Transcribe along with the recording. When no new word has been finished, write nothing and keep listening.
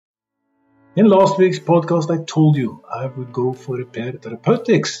In last week's podcast, I told you I would go for Repare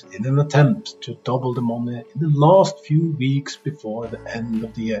Therapeutics in an attempt to double the money in the last few weeks before the end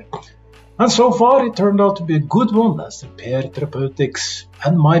of the year. And so far, it turned out to be a good one as Repare Therapeutics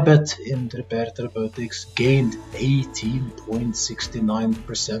and my bet in Repare Therapeutics gained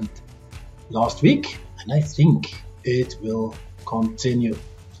 18.69% last week, and I think it will continue.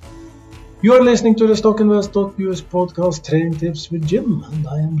 You are listening to the StockInvest.us podcast Trading Tips with Jim, and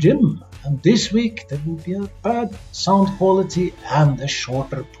I am Jim. And this week there will be a bad sound quality and a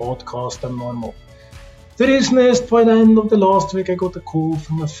shorter podcast than normal. The reason is by the end of the last week I got a call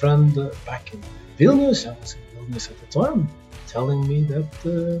from a friend back in Vilnius, I was in Vilnius at the time, telling me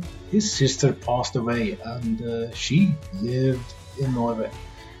that his sister passed away and she lived in Norway.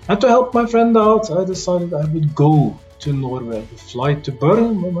 And to help my friend out, I decided I would go to Norway, fly to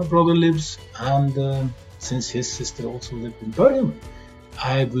Bergen where my brother lives, and since his sister also lived in Bergen,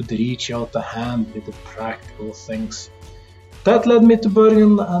 I would reach out a hand with the practical things. That led me to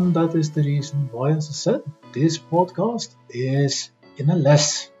Bergen, and that is the reason why, as I said, this podcast is in a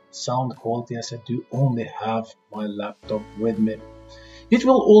less sound quality as I do only have my laptop with me. It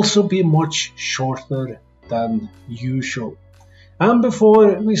will also be much shorter than usual. And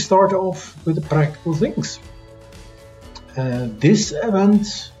before we start off with the practical things, this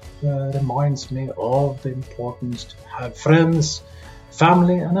event reminds me of the importance to have friends,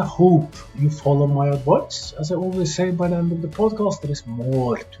 family, and I hope you follow my advice. As I always say by the end of the podcast, there is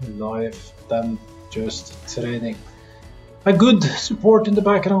more to life than just trading. A good support in the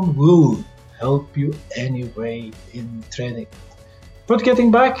background will help you anyway in trading. But getting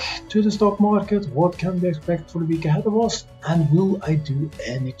back to the stock market, what can we expect for the week ahead of us? And will I do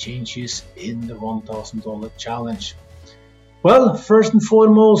any changes in the $1,000 challenge? Well, first and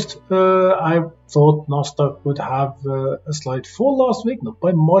foremost, I thought Nasdaq would have a slight fall last week, not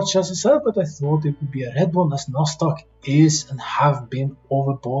by much as I said, but I thought it would be a red one as Nasdaq is and have been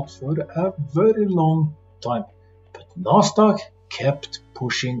overbought for a very long time. But Nasdaq kept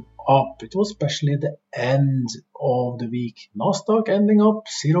pushing up. It was especially the end of the week. Nasdaq ending up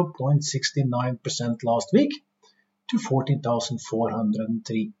 0.69% last week to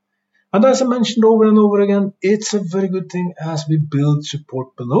 14,403. And as I mentioned over and over again, it's a very good thing as we build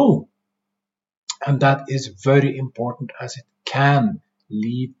support below. And that is very important as it can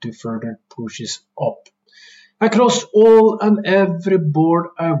lead to further pushes up. Across all and every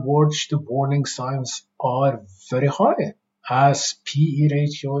board I watch, the warning signs are very high. As PE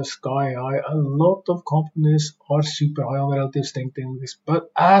ratio is sky high, a lot of companies are super high on relative strength index. But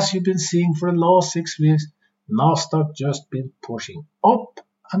as you've been seeing for the last 6 weeks, Nasdaq just been pushing up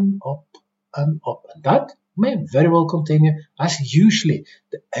and up and up, and that may very well continue, as usually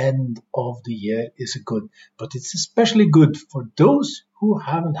the end of the year is good, but it's especially good for those who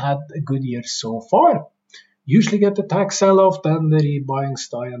haven't had a good year so far. Usually get the tax sell-off, then the rebuying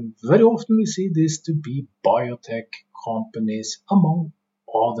style, and very often we see this to be biotech companies among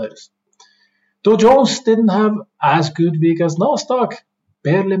others. Dow Jones didn't have as good week as Nasdaq,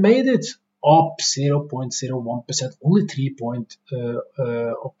 barely made it, up 0.01%, only 3-point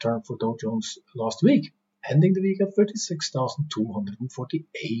upturn for Dow Jones last week, ending the week at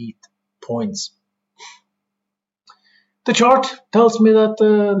 36,248 points. The chart tells me that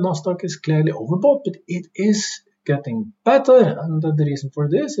Nasdaq is clearly overbought, but it is getting better, and the reason for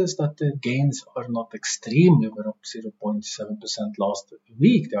this is that the gains are not extreme. We were up 0.7% last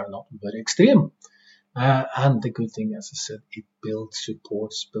week. They are not very extreme. And the good thing, as I said, it builds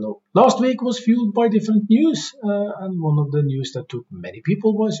supports below. Last week was fueled by different news, and one of the news that took many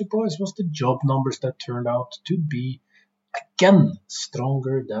people by surprise was the job numbers that turned out to be, again,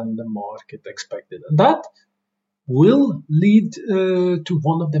 stronger than the market expected. And that will lead to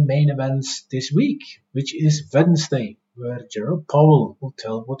one of the main events this week, which is Wednesday, where Jerome Powell will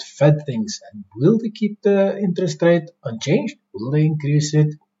tell what Fed thinks. And will they keep the interest rate unchanged? Will they increase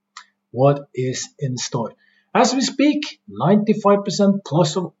it? What is in store? As we speak, 95%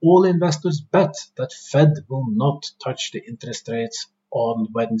 plus of all investors bet that Fed will not touch the interest rates on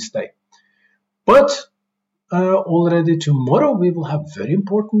Wednesday. But already tomorrow we will have very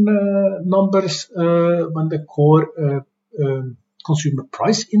important numbers when the core consumer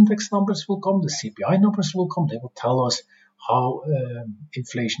price index numbers will come, the CPI numbers will come. They will tell us how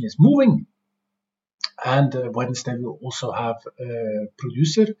inflation is moving. And Wednesday we'll also have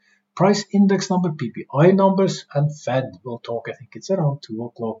producer price index number, PPI numbers, and Fed will talk, I think it's around 2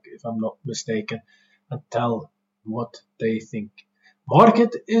 o'clock if I'm not mistaken, and tell what they think.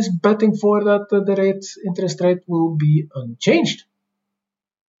 Market is betting for that the interest rate will be unchanged.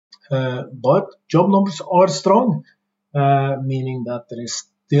 But job numbers are strong, meaning that there is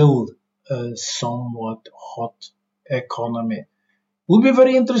still a somewhat hot economy. Will be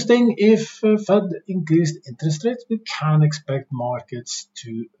very interesting if Fed increased interest rates. We can expect markets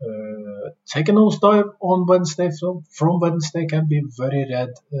to take a nosedive on Wednesday. So from Wednesday can be very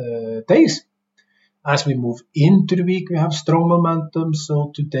red days. As we move into the week, we have strong momentum.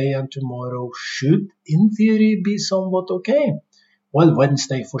 So today and tomorrow should, in theory, be somewhat okay. While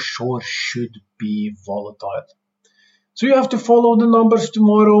Wednesday for sure should be volatile. So you have to follow the numbers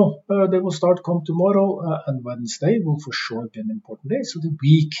tomorrow. They will start come tomorrow, and Wednesday will for sure be an important day. So the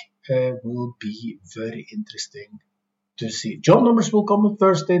week will be very interesting to see. Job numbers will come on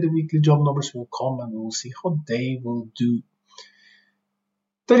Thursday. The weekly job numbers will come, and we will see how they will do.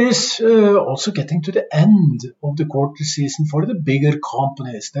 There is also getting to the end of the quarter season for the bigger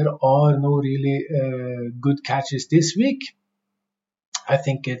companies. There are no really good catches this week. I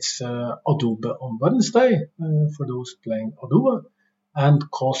think it's Adobe on Wednesday for those playing Adobe, and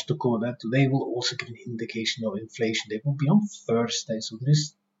Costco, that they will also give an indication of inflation. They will be on Thursday. So there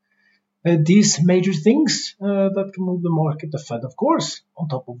is these major things that can move the market. The Fed, of course. On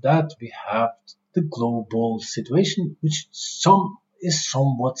top of that, we have the global situation, which is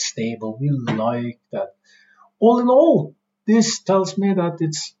somewhat stable. We like that. All in all, this tells me that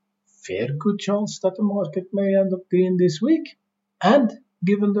it's fair good chance that the market may end up green this week. And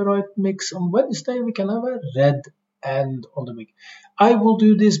given the right mix on Wednesday, we can have a red end on the week. I will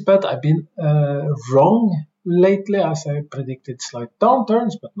do this bet. I've been wrong lately, as I predicted slight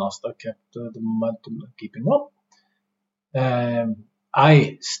downturns, but Nasdaq kept the momentum keeping up.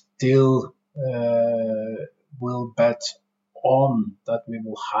 I still will bet on that we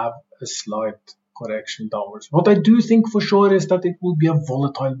will have a slight correction downwards. What I do think for sure is that it will be a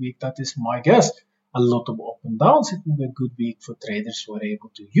volatile week. That is my guess. A lot of up and downs. It will be a good week for traders who are able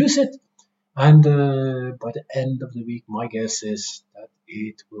to use it. And by the end of the week, my guess is that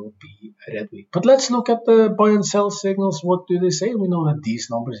it will be a red week. But let's look at the buy and sell signals. What do they say? We know that these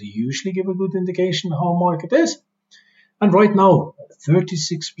numbers usually give a good indication how market is. And right now,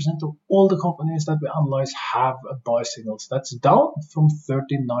 36% of all the companies that we analyze have a buy signals. That's down from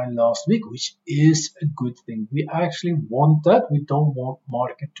 39 last week, which is a good thing. We actually want that. We don't want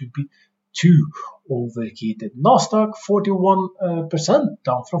market to be too overheated. Nasdaq 41%,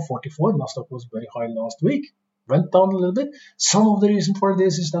 down from 44. Nasdaq was very high last week. Went down a little bit. Some of the reason for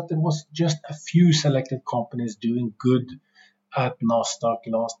this is that there was just a few selected companies doing good at Nasdaq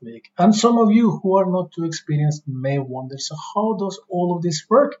last week. And some of you who are not too experienced may wonder, so how does all of this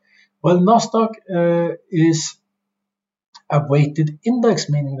work? Well, Nasdaq is a weighted index,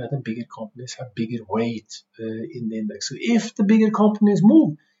 meaning that the bigger companies have bigger weight in the index. So if the bigger companies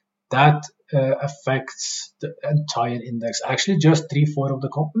move, that affects the entire index. Actually, just 3-4 of the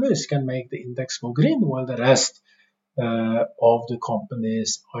companies can make the index go green, while the rest of the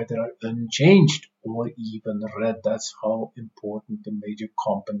companies either are unchanged or even red. That's how important the major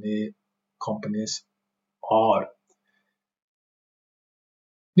companies are.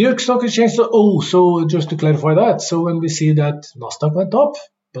 New York Stock Exchange. So just to clarify that, so when we see that Nasdaq went up,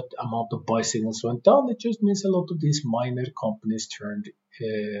 but amount of buy signals went down, it just means a lot of these minor companies turned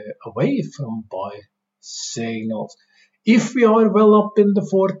away from buy signals. If we are well up in the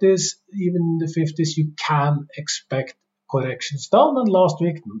 40s, even in the 50s, you can expect corrections down. And last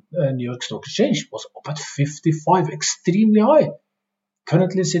week, New York Stock Exchange was up at 55, extremely high.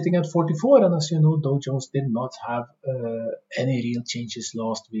 Currently sitting at 44, and as you know, Dow Jones did not have any real changes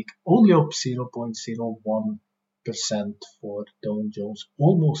last week, only up 0.01% for Dow Jones,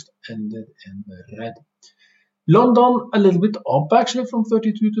 almost ended in the red. London a little bit up actually from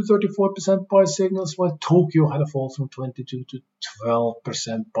 32 to 34% buy signals, while Tokyo had a fall from 22 to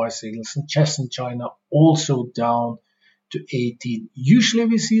 12% buy signals, and Shenzhen China also down to 18. Usually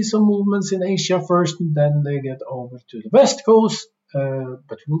we see some movements in Asia first, and then they get over to the West Coast,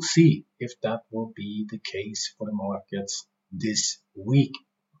 but we'll see if that will be the case for the markets this week.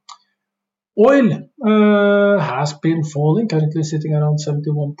 Oil has been falling, currently sitting around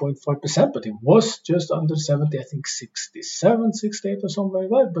 71.5%, but it was just under 70, I think 67, 68 or something like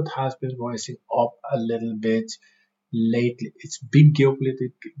that, but has been rising up a little bit lately. It's big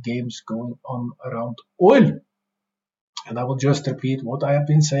geopolitical games going on around oil. And I will just repeat what I have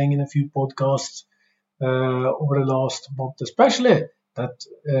been saying in a few podcasts over the last month, especially that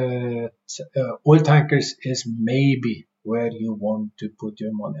oil tankers is maybe where you want to put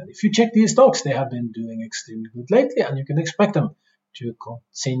your money. And if you check these stocks, they have been doing extremely good lately, and you can expect them to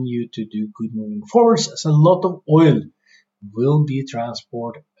continue to do good moving forwards, as a lot of oil will be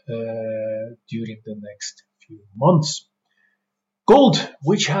transported during the next few months. Gold,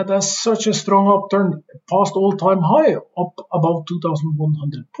 which had such a strong upturn past all-time high, up above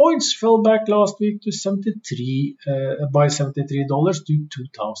 2,100 points, fell back last week to 73 by $73 to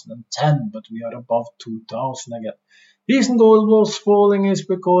 2010, but we are above 2,000 again. Reason gold was falling is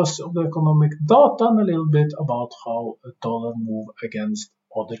because of the economic data and a little bit about how a dollar move against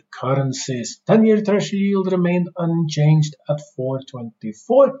other currencies. 10-year Treasury yield remained unchanged at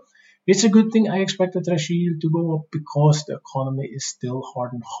 4.24. It's a good thing. I expect the Treasury yield to go up because the economy is still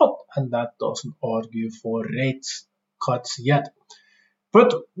hard and hot, and that doesn't argue for rates cuts yet.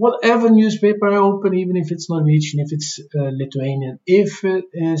 But whatever newspaper I open, even if it's Norwegian, if it's Lithuanian, if it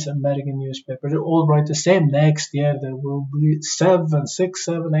is American newspaper, they all write the same. Next year there will be 6,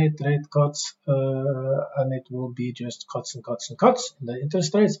 7, 8 rate cuts, and it will be just cuts and cuts and cuts in the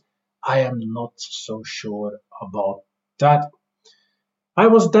interest rates. I am not so sure about that. I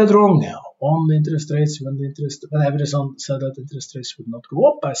was dead wrong on the interest rates when everyone said that interest rates would not go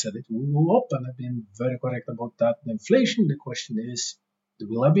up. I said it will go up, and I've been very correct about that. The inflation, the question is,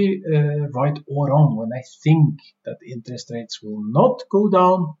 will I be right or wrong when I think that interest rates will not go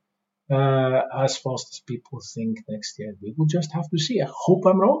down as fast as people think next year? We will just have to see. I hope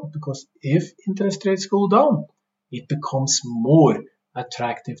I'm wrong, because if interest rates go down, it becomes more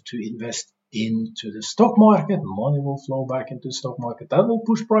attractive to invest into the stock market. Money will flow back into the stock market. That will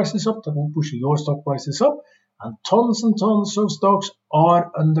push prices up. That will push your stock prices up. And tons of stocks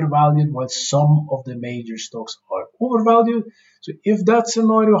are undervalued, while some of the major stocks are overvalued. So if that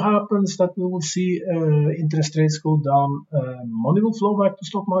scenario happens, that we will see interest rates go down, money will flow back to the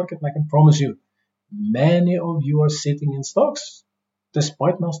stock market, and I can promise you, many of you are sitting in stocks,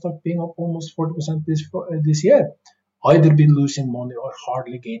 despite Nasdaq being up almost 40% this year, either been losing money or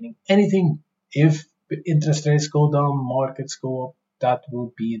hardly gaining anything. If interest rates go down, markets go up, that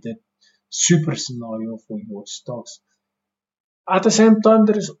will be the super scenario for your stocks. At the same time,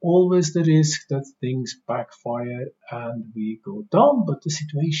 there is always the risk that things backfire and we go down, but the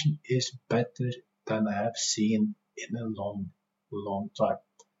situation is better than I have seen in a long time.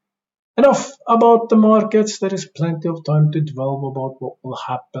 Enough about the markets. There is plenty of time to dwell about what will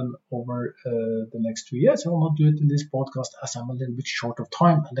happen over the next 2 years. I will not do it in this podcast as I'm a little bit short of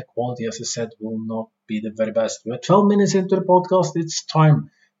time, and the quality, as I said, will not be the very best. We are 12 minutes into the podcast. It's time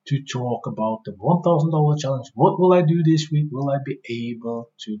to talk about the $1,000 challenge. What will I do this week? Will I be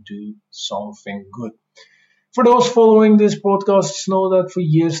able to do something good? For those following this podcast, know that for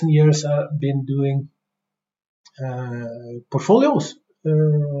years and years I've been doing portfolios.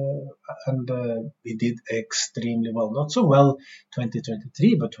 And we did extremely well. Not so well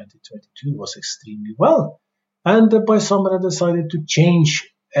 2023, but 2022 was extremely well. And by summer I decided to change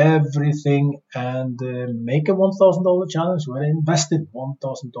everything and make a $1,000 challenge where I invested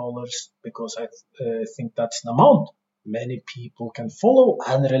 $1,000 because I think that's an amount many people can follow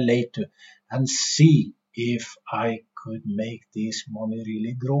and relate to, and see if I could make this money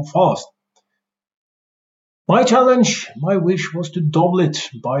really grow fast. My challenge, my wish was to double it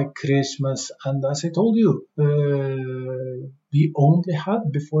by Christmas, and as I told you, we only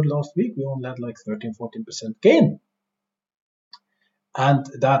had, before last week, we only had like 13-14% gain. And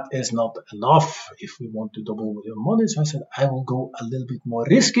that is not enough if we want to double your money. So I said I will go a little bit more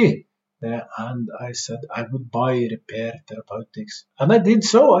risky. And I said I would buy Repare Therapeutics. And I did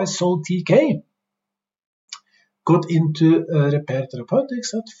so. I sold TK. Got into Repare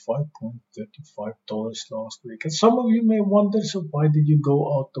Therapeutics at $5.35 last week. And some of you may wonder, so why did you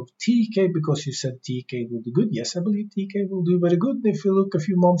go out of TK? Because you said TK will do good. Yes, I believe TK will do very good. If you look a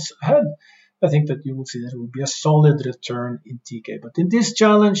few months ahead, I think that you will see there will be a solid return in TK. But in this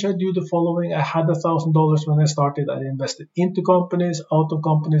challenge, I do the following. I had $1,000 when I started. I invested into companies, out of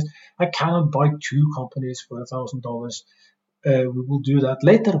companies. I cannot buy 2 companies for $1,000. We will do that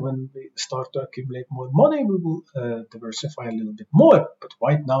later when we start to accumulate more money. We will diversify a little bit more. But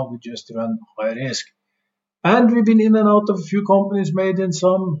right now, we just run high risk. And we've been in and out of a few companies, made in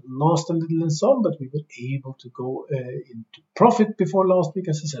some, lost a little in some, but we were able to go into profit before last week.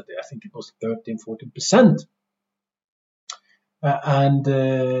 As I said, I think it was 13-14%. And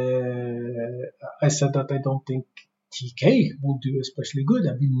I said that I don't think TK will do especially good,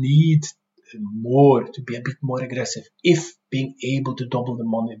 and we need more to be a bit more aggressive if being able to double the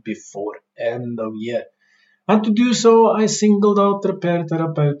money before end of year. And to do so, I singled out Repare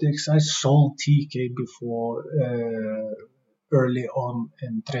Therapeutics. I sold TK before early on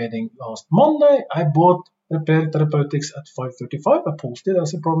in trading last Monday. I bought Repare Therapeutics at $5.35. I posted,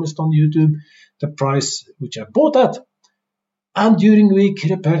 as I promised on YouTube, the price which I bought at. And during the week,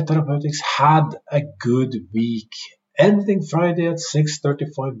 Repare Therapeutics had a good week, ending Friday at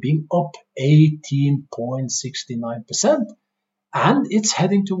 $6.35, being up 18.69%. And it's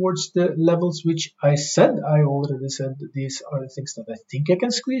heading towards the levels which I already said that these are the things that I think I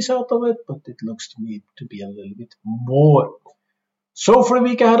can squeeze out of it, but it looks to me to be a little bit more. So for the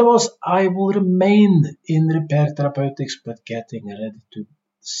week ahead of us, I will remain in Repare Therapeutics, but getting ready to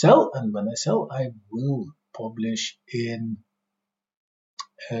sell. And when I sell, I will publish in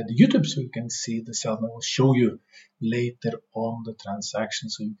the YouTube so you can see the sell. And I will show you later on the transaction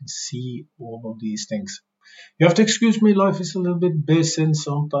so you can see all of these things. You have to excuse me, life is a little bit busy and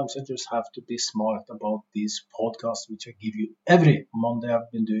sometimes I just have to be smart about these podcasts which I give you every Monday.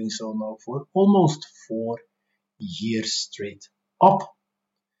 I've been doing so now for almost 4 years straight up.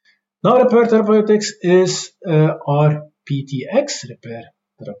 Now Repare Therapeutics is RPTX. Repare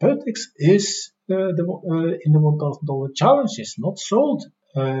Therapeutics is in the $1,000 challenge. It's not sold.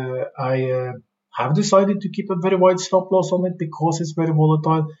 I have decided to keep a very wide stop loss on it because it's very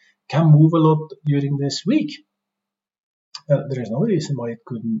volatile, can move a lot during this week. There is no reason why it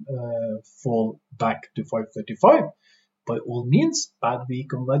couldn't fall back to 535. By all means, bad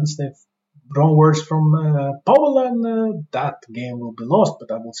week on Wednesday, wrong words from Powell, and that game will be lost,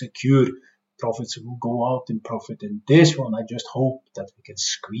 but I will secure profits will go out in profit in this one. I just hope that we can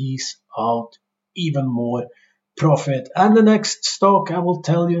squeeze out even more profit. And the next stock, I will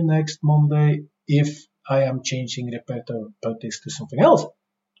tell you next Monday if I am changing Repare Therapeutics to something else.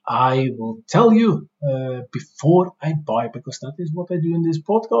 I will tell you before I buy, because that is what I do in this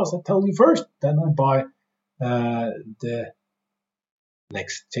podcast. I tell you first, then I buy the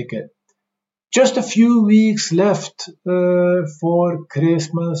next ticket. Just a few weeks left for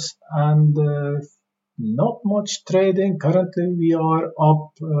Christmas and not much trading. Currently we are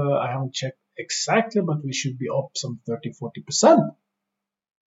up, I haven't checked exactly, but we should be up some 30-40%.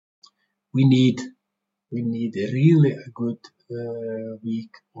 We need really a good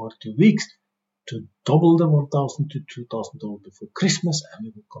week or 2 weeks to double the $1,000 to $2,000 before Christmas, and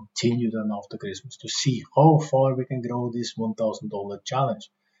we will continue then after Christmas to see how far we can grow this $1,000 challenge.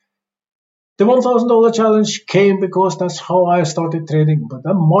 The $1,000 challenge came because that's how I started trading, but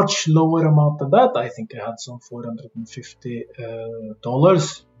a much lower amount than that. I think I had some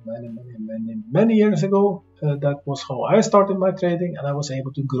 $450 many years ago. That was how I started my trading, and I was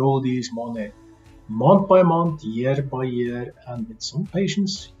able to grow this money month by month, year by year, and with some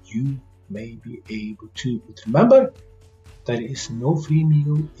patience you may be able to. But remember, there is no free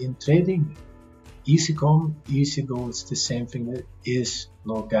meal in trading. Easy come, easy go. It's the same thing. There is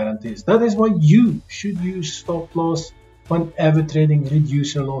no guarantees. That is why you should use stop loss whenever trading.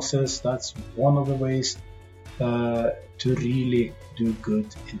 Reduce your losses. That's one of the ways to really do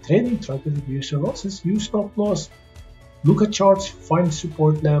good in trading. Try to reduce your losses. Use stop loss. Look at charts, find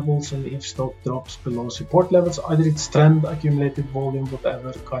support levels, and if stock drops below support levels, either it's trend, accumulated volume,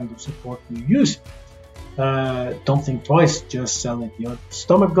 whatever kind of support you use, don't think twice, just sell it. Your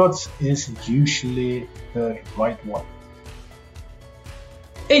stomach guts is usually the right one.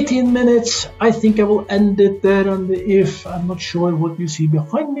 18 minutes, I think I will end it there. And if I'm not sure what you see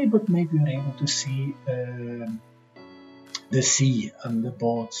behind me, but maybe you're able to see the sea and the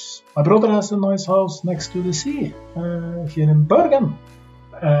boats. My brother has a nice house next to the sea here in Bergen.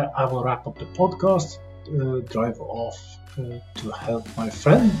 I will wrap up the podcast, drive off to help my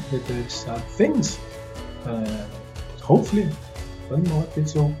friend with their sad things. Hopefully when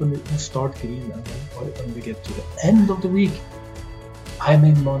markets open it will start green, and when we get to the end of the week I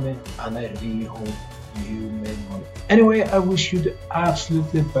made money, and I really hope you made money. Anyway, I wish you the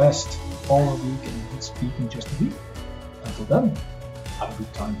absolutely best all week, and we'll speak in just a week. Until then, have a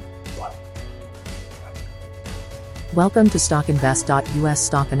good time. Bye. Welcome to StockInvest.us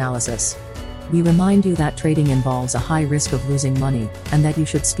Stock Analysis. We remind you that trading involves a high risk of losing money, and that you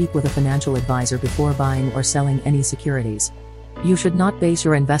should speak with a financial advisor before buying or selling any securities. You should not base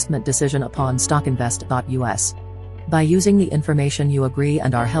your investment decision upon StockInvest.us. By using the information you agree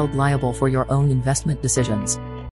and are held liable for your own investment decisions.